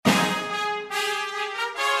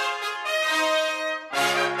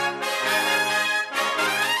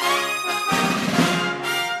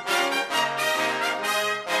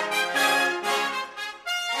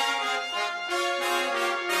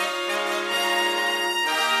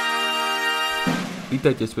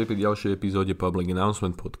Vítajte späť pri ďalšej epizóde Public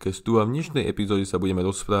Announcement podcastu a v dnešnej epizóde sa budeme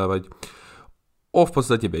rozprávať o v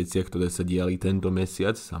podstate veciach, ktoré sa diali tento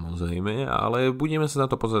mesiac, samozrejme, ale budeme sa na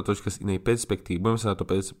to pozerať troška z inej perspektívy. Budeme sa na to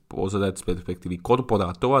pozerať z perspektívy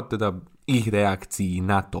korporátov a teda ich reakcií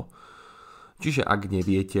na to. Čiže ak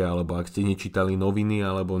neviete, alebo ak ste nečítali noviny,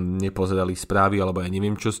 alebo nepozerali správy, alebo ja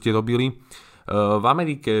neviem, čo ste robili, v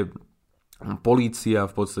Amerike polícia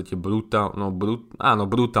v podstate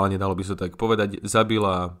brutálne, dalo by sa tak povedať,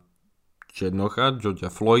 zabila Černocha, Georgea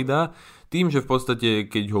Floyda, tým, že v podstate,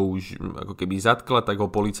 keď ho už ako keby zatkla, tak ho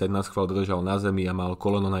policajt naschvál držal na zemi a mal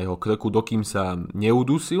koleno na jeho krku, dokým sa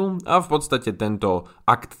neudusil, a v podstate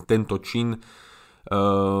tento čin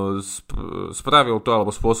spravil to, alebo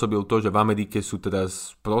spôsobil to, že v Amerike sú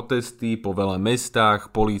teraz protesty po veľa mestách,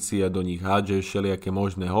 polícia do nich hádže všelijaké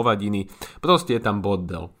možné hovadiny, proste je tam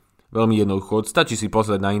bordel. Veľmi jednoducho, stačí si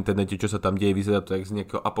pozrieť na internete, čo sa tam deje, vyzerá to jak z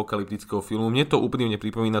nejakého apokalyptického filmu. Mne to úprimne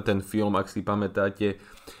pripomína ten film, ak si pamätáte,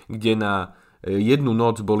 kde na jednu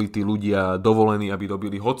noc boli tí ľudia dovolení, aby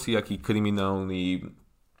robili hociaký kriminálny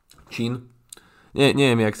čin.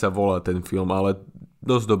 Neviem, jak sa volá ten film, ale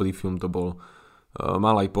dosť dobrý film to bol.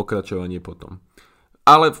 Mal aj pokračovanie potom.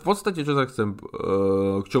 Ale v podstate,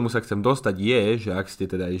 k čomu sa chcem dostať je, že ak ste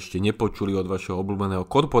teda ešte nepočuli od vašeho obľúbeného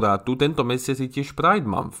korporátu, tento mesiac je tiež Pride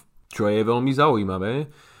Month. Čo je veľmi zaujímavé,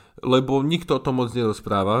 lebo nikto o tom moc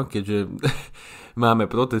nerozpráva, keďže máme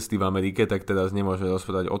protesty v Amerike, tak teraz nemôžeme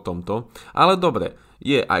rozprávať o tomto. Ale dobre,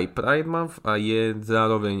 je aj Pride Month a je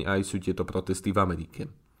zároveň aj sú tieto protesty v Amerike.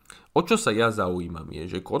 O čo sa ja zaujímam je,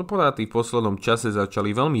 že korporáty v poslednom čase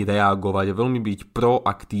začali veľmi reagovať a veľmi byť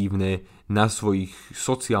proaktívne na svojich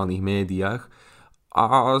sociálnych médiách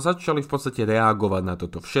a začali v podstate reagovať na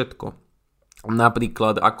toto všetko.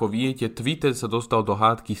 Napríklad, ako viete, Twitter sa dostal do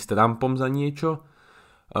hádky s Trumpom za niečo.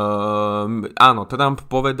 Áno, Trump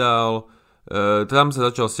sa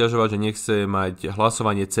začal sťažovať, že nechce mať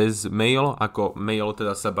hlasovanie cez mail. Ako mail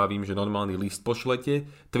teda sa bavím, že normálny list pošlete.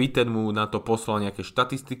 Twitter mu na to poslal nejaké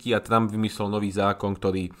štatistiky a Trump vymyslel nový zákon,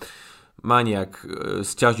 ktorý má nejak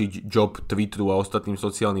sťažiť job Twitteru a ostatným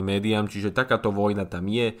sociálnym médiám. Čiže takáto vojna tam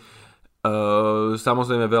je.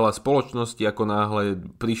 Samozrejme veľa spoločností, ako náhle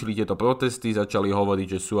prišli tieto protesty, začali hovoriť,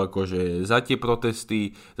 že sú akože za tie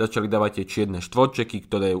protesty, začali dávať tie čierne štvorčeky,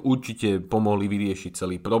 ktoré určite pomohli vyriešiť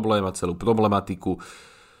celý problém a celú problematiku,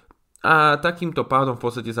 a takýmto pádom v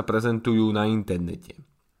podstate sa prezentujú na internete.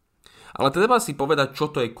 Ale treba si povedať,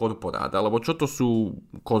 čo to je korporát, alebo čo to sú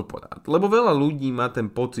korporát. Lebo veľa ľudí má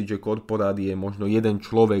ten pocit, že korporát je možno jeden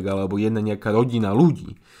človek alebo jedna nejaká rodina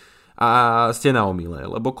ľudí. A ste na omyle,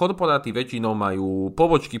 lebo korporáty väčšinou majú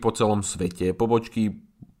pobočky po celom svete,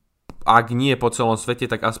 ak nie po celom svete,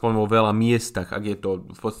 tak aspoň vo veľa miestach, ak je to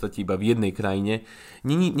v podstate iba v jednej krajine.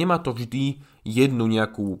 Nemá to vždy jednu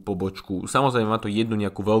nejakú pobočku, samozrejme má to jednu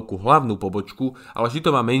nejakú veľkú hlavnú pobočku, ale vždy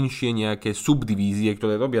to má menšie nejaké subdivízie,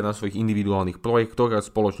 ktoré robia na svojich individuálnych projektoch a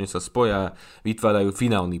spoločne sa spoja a vytvárajú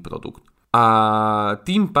finálny produkt. A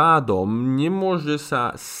tým pádom nemôže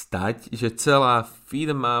sa stať, že celá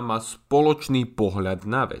firma má spoločný pohľad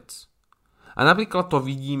na vec. A napríklad to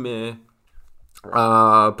vidíme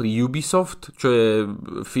pri Ubisoft, čo je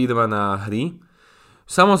firma na hry.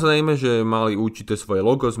 Samozrejme, že mali určité svoje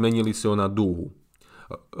logo, zmenili si ho na dúhu.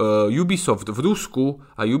 Ubisoft v Rusku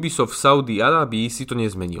a Ubisoft v Saudi Arábii si to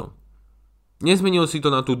nezmenil. Nezmenil si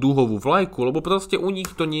to na tú dúhovú vlajku, lebo proste u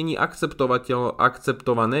nich to nie je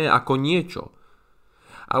akceptované ako niečo.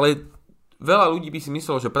 Ale veľa ľudí by si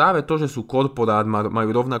myslelo, že práve to, že sú korporát, majú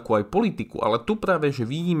rovnakú aj politiku, ale tu práve, že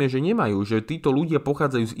vidíme, že nemajú, že títo ľudia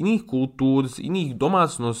pochádzajú z iných kultúr, z iných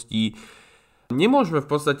domácností. Nemôžeme v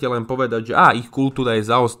podstate len povedať, že ich kultúra je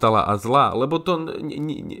zaostalá a zlá, lebo to...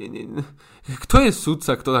 Kto je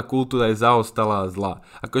sudca, ktorá kultúra je zaostalá a zlá?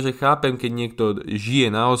 Akože chápem, keď niekto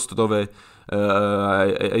žije na ostrove,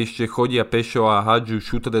 ešte chodia pešo a hádžu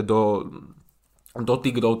šutre do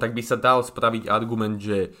tigrov, tak by sa dal spraviť argument,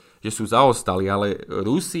 že sú zaostali, ale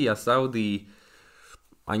Rusi a Saudi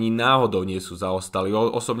ani náhodou nie sú zaostali.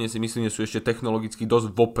 Osobne si myslím, že sú ešte technologicky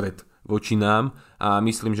dosť vopred voči nám a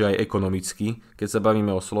myslím, že aj ekonomicky, keď sa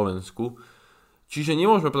bavíme o Slovensku. Čiže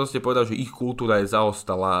nemôžeme proste povedať, že ich kultúra je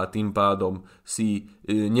zaostalá a tým pádom si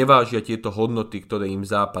nevážia tieto hodnoty, ktoré im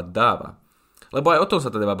Západ dáva. Lebo aj o tom sa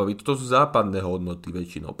treba baviť, to sú západné hodnoty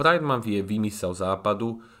väčšinou. Pride Month je výmysel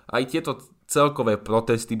západu, aj tieto celkové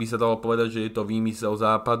protesty by sa dalo povedať, že je to výmysel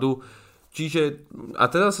západu. Čiže, a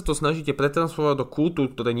teda sa to snažíte pretransformovať do kultúr,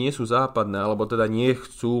 ktoré nie sú západné, alebo teda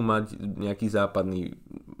nechcú mať nejaký západný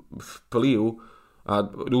vplyv, a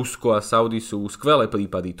Rusko a Saudi sú skvelé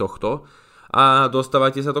prípady tohto. a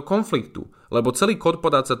dostávate sa do konfliktu. Lebo celý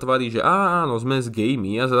korporát sa tvári, že áno, sme s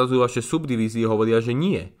gejmi a zrazu vaše subdivízie hovoria, že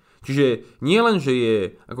nie. Čiže nie len, že je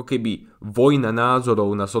ako keby vojna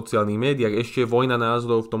názorov na sociálnych médiách, ešte je vojna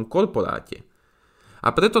názorov v tom korporáte. A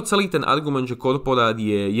preto celý ten argument, že korporát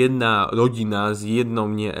je jedna rodina s jednom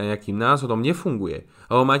nejakým názorom, nefunguje.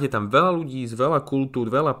 Lebo máte tam veľa ľudí z veľa kultúr,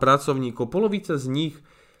 veľa pracovníkov, polovica z nich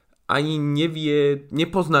ani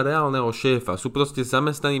nepozná reálneho šéfa. Sú proste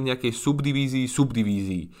zamestnaní v nejakej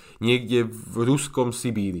subdivízii, niekde v ruskom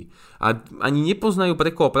Sibíri. A ani nepoznajú,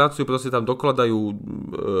 pre koho pracujú, proste tam dokladajú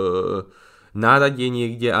náradie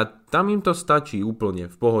niekde a tam im to stačí úplne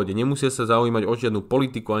v pohode. Nemusia sa zaujímať o žiadnu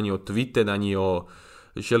politiku, ani o Twitter, ani o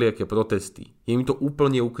všelijaké protesty. Je im to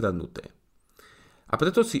úplne ukradnuté. A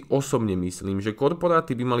preto si osobne myslím, že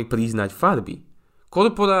korporáty by mali priznať farby.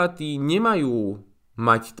 Korporáty nemajú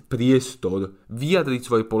mať priestor vyjadriť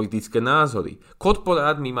svoje politické názory.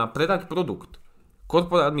 Korporát mi má predať produkt.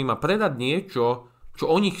 Korporát mi má predať niečo,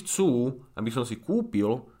 čo oni chcú, aby som si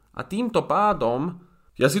kúpil a týmto pádom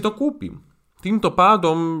ja si to kúpim. Týmto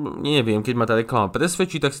pádom, neviem, keď ma tá reklama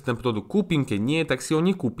presvedčí, tak si ten produkt kúpim, keď nie, tak si ho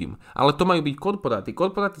nekúpim. Ale to majú byť korporáty.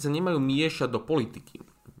 Korporáty sa nemajú miešať do politiky.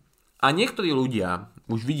 A niektorí ľudia,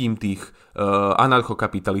 už vidím tých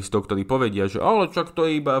anarchokapitalistov, ktorí povedia, že ale čak to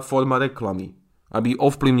je iba forma reklamy, aby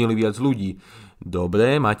ovplyvnili viac ľudí.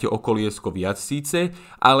 Dobre, máte okoliesko viac síce,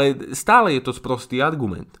 ale stále je to sprostý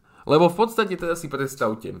argument. Lebo v podstate teraz si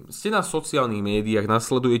predstavte, ste na sociálnych médiách,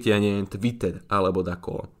 nasledujete, ja neviem, Twitter alebo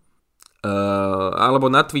takoho.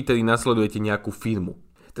 Alebo na Twitteri nasledujete nejakú firmu.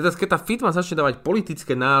 Teraz keď tá firma začne dávať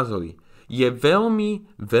politické názory, je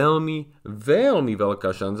veľmi, veľmi, veľmi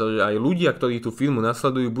veľká šanca, že aj ľudia, ktorí tú firmu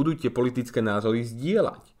nasledujú, budú tie politické názory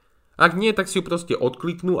zdieľať. Ak nie, tak si ju proste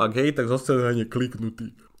odkliknú, ak hej, tak zostane na ne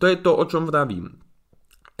kliknutý. To je to, o čom vravím.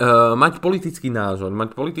 Mať politický názor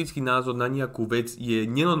na nejakú vec je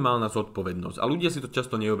nenormálna zodpovednosť. A ľudia si to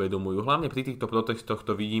často neuvedomujú. Hlavne pri týchto protestoch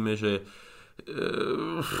to vidíme, že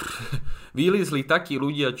vylízli takí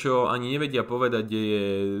ľudia, čo ani nevedia povedať,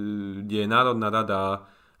 kde je Národná rada,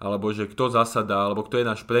 alebo že kto zasadá, alebo kto je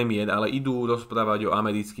náš premiér, ale idú rozprávať o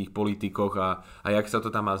amerických politikoch a jak sa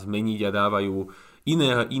to tam má zmeniť a dávajú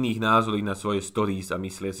iných názory na svoje stories a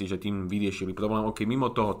myslia si, že tým vyriešili problém. Ok,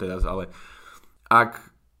 mimo toho teraz, ale ak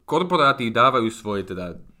korporáty dávajú svoje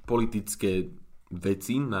teda politické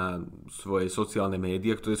veci na svoje sociálne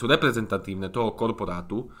médiá, ktoré sú reprezentatívne toho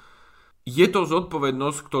korporátu, je to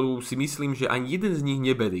zodpovednosť, ktorú si myslím, že ani jeden z nich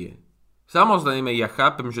neberie. Samozrejme, ja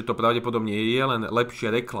chápem, že to pravdepodobne je len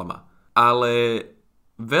lepšia reklama, ale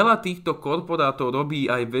veľa týchto korporátov robí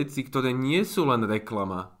aj veci, ktoré nie sú len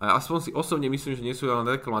reklama. A aspoň si osobne myslím, že nie sú len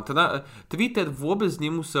reklama. Twitter vôbec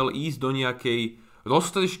nemusel ísť do nejakej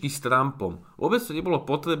roztržky s Trumpom. Vôbec to nebolo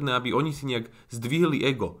potrebné, aby oni si nejak zdvihli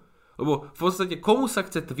ego. Lebo v podstate komu sa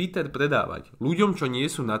chce Twitter predávať? Ľuďom, čo nie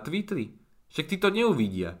sú na Twitteri? Však tí to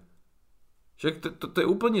neuvidia. Však to je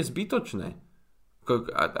úplne zbytočné.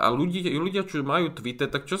 A ľudia, čo majú Twitter,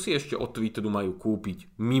 tak čo si ešte od Twitteru majú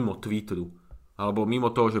kúpiť mimo Twitteru? Alebo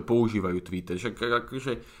mimo toho, že používajú Twitter. Však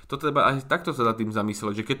akože, to treba aj takto sa za tým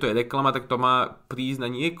zamyslieť, že keď to je reklama, tak to má prísť na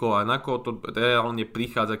niekoho a na koho to reálne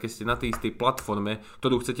prichádza, keď ste na tej istej platforme,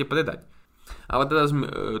 ktorú chcete predať. Ale teraz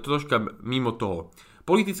troška mimo toho.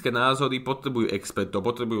 Politické názory potrebujú expertov,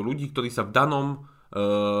 potrebujú ľudí, ktorí sa v danom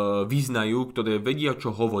vyznajú, ktoré vedia,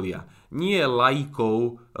 čo hovoria. Nie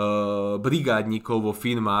laikov, brigádnikov vo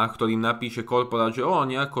firmách, ktorým napíše korporát, že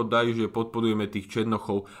nejako daj, že podporujeme tých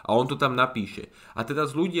černochov a on to tam napíše. A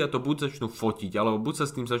teraz ľudia to buď začnú fotiť, alebo buď sa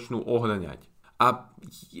s tým začnú ohŕňať. A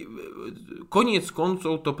koniec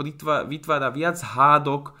koncov to vytvára viac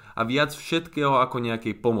hádok a viac všetkého ako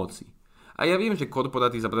nejakej pomoci. A ja viem, že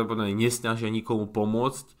korporáty sa pravdepodobne nesnažia nikomu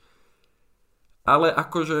pomôcť, ale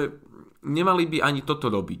akože nemali by ani toto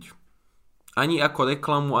robiť. Ani ako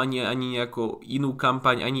reklamu, ani ako inú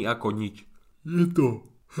kampaň, ani ako nič.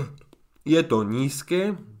 Je to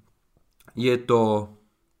nízke, je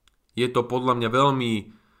to podľa mňa veľmi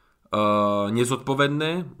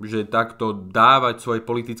nezodpovedné, že takto dávať svoje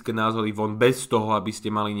politické názory von bez toho, aby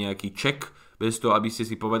ste mali nejaký check, bez toho, aby ste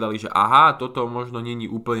si povedali, že aha, toto možno není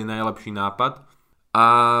úplne najlepší nápad a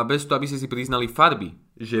bez toho, aby ste si priznali farby.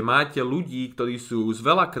 Že máte ľudí, ktorí sú z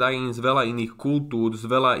veľa krajín, z veľa iných kultúr, z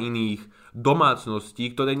veľa iných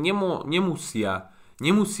domácností, ktoré nemusia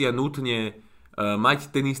nutne mať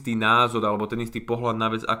ten istý názor alebo ten istý pohľad na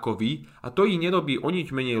vec ako vy a to ich nerobí o nič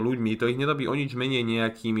menej ľuďmi, to ich nerobí o nič menej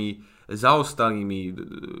nejakými zaostalými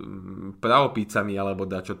pravopícami alebo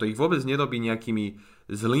dačo, to ich vôbec nerobí nejakými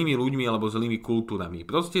zlými ľuďmi alebo zlými kultúrami.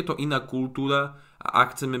 Proste je to iná kultúra a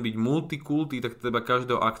ak chceme byť multikulty, tak treba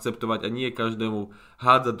každého akceptovať a nie každému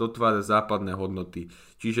hádzať do tváre západné hodnoty.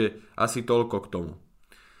 Čiže asi toľko k tomu.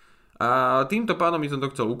 A týmto pádom by som to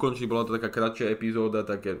chcel ukončiť, bola to taká kratšia epizóda,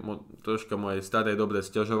 také troška moje staré dobré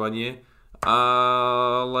sťažovanie,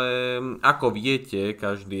 ale ako viete,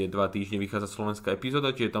 každé 2 týždne vychádza slovenská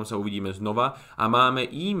epizóda, čiže tam sa uvidíme znova a máme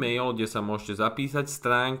e-mail, kde sa môžete zapísať,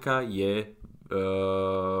 stránka je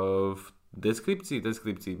v deskripcii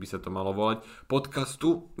by sa to malo volať,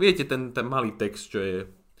 podcastu, viete ten malý text, čo je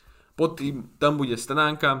pod tým, tam bude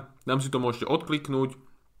stránka, tam si to môžete odkliknúť,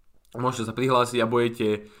 môžete sa prihlásiť a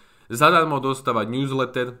budete zadarmo dostávať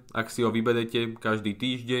newsletter, ak si ho vyberete každý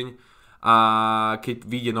týždeň a keď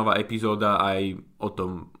vyjde nová epizóda, aj o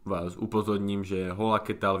tom vás upozorním, že Hola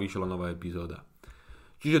Ketal vyšla nová epizóda.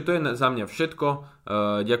 Čiže to je za mňa všetko,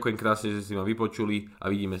 ďakujem krásne, že ste ma vypočuli a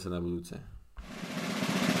vidíme sa na budúce.